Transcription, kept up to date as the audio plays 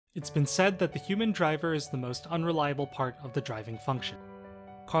It's been said that the human driver is the most unreliable part of the driving function.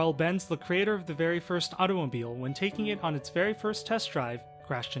 Carl Benz, the creator of the very first automobile, when taking it on its very first test drive,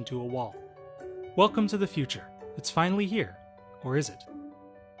 crashed into a wall. Welcome to the future. It's finally here. Or is it?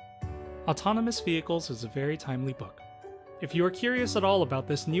 Autonomous Vehicles is a very timely book. If you are curious at all about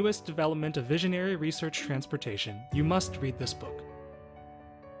this newest development of visionary research transportation, you must read this book.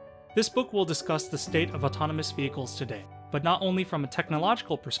 This book will discuss the state of autonomous vehicles today, but not only from a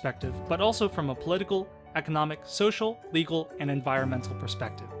technological perspective, but also from a political, economic, social, legal, and environmental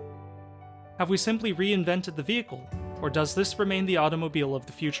perspective. Have we simply reinvented the vehicle, or does this remain the automobile of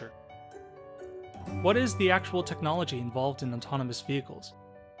the future? What is the actual technology involved in autonomous vehicles?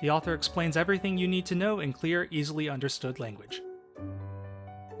 The author explains everything you need to know in clear, easily understood language.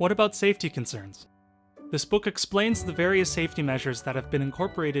 What about safety concerns? This book explains the various safety measures that have been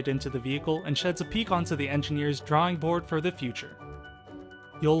incorporated into the vehicle and sheds a peek onto the engineer's drawing board for the future.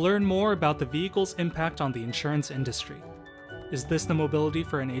 You'll learn more about the vehicle's impact on the insurance industry. Is this the mobility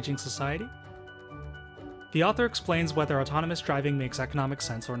for an aging society? The author explains whether autonomous driving makes economic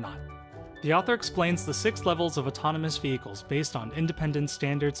sense or not. The author explains the 6 levels of autonomous vehicles based on independent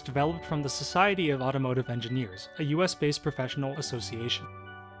standards developed from the Society of Automotive Engineers, a US-based professional association.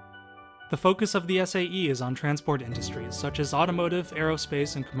 The focus of the SAE is on transport industries such as automotive,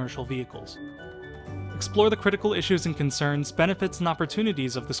 aerospace, and commercial vehicles. Explore the critical issues and concerns, benefits, and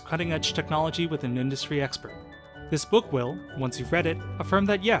opportunities of this cutting-edge technology with an industry expert. This book will, once you've read it, affirm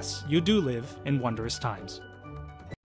that yes, you do live in wondrous times.